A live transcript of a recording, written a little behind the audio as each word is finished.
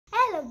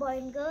there,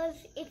 boys and girls,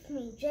 it's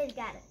me, Jill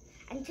Garrett,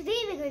 and today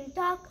we're going to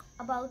talk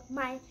about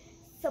my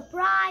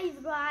surprise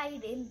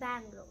ride in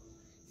Bangalore.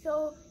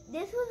 So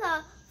this was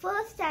our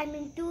first time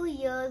in 2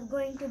 years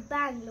going to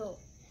Bangalore,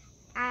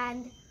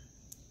 and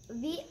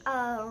we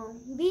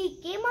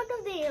came out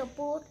of the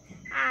airport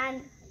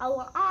and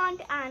our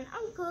aunt and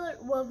uncle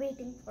were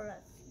waiting for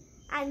us,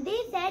 and they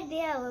said they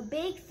have a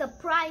big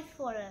surprise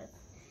for us.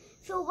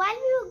 So while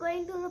we were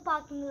going to the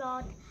parking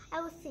lot,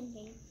 I was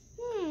thinking,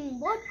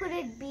 what could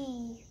it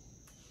be?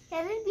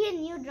 Can it be a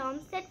new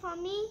drum set for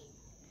me?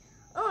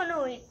 Oh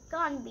no, it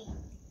can't be.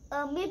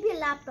 Maybe a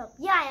laptop.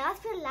 Yeah, I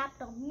asked for a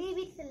laptop.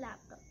 Maybe it's a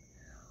laptop.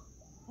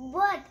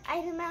 But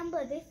I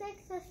remember they said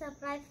it's a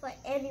surprise for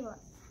everyone.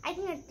 I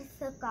think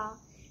it's a car.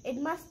 It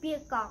must be a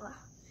car.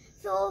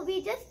 So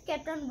we just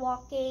kept on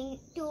walking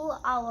to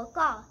our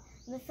car.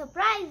 The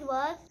surprise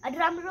was, a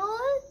drum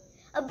roll,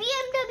 a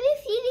BMW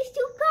Series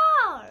 2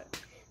 car.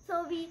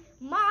 So we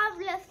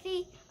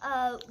marvelously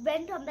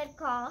went on that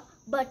car,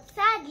 but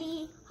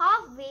sadly,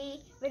 halfway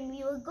when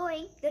we were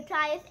going, the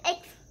tires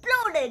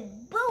exploded.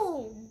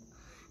 Boom!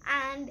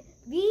 And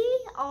we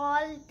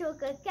all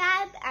took a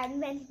cab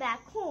and went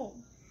back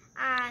home.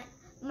 And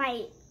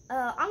my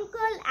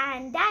uncle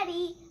and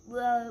daddy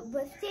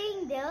were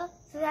staying there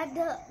so that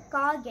the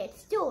car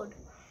gets towed.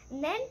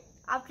 And then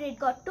after it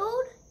got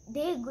towed,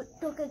 they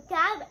took a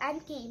cab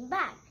and came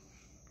back.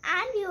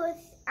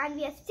 And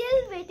we are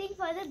still waiting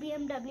for the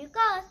BMW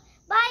cars.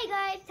 Bye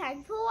guys,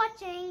 thanks for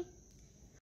watching.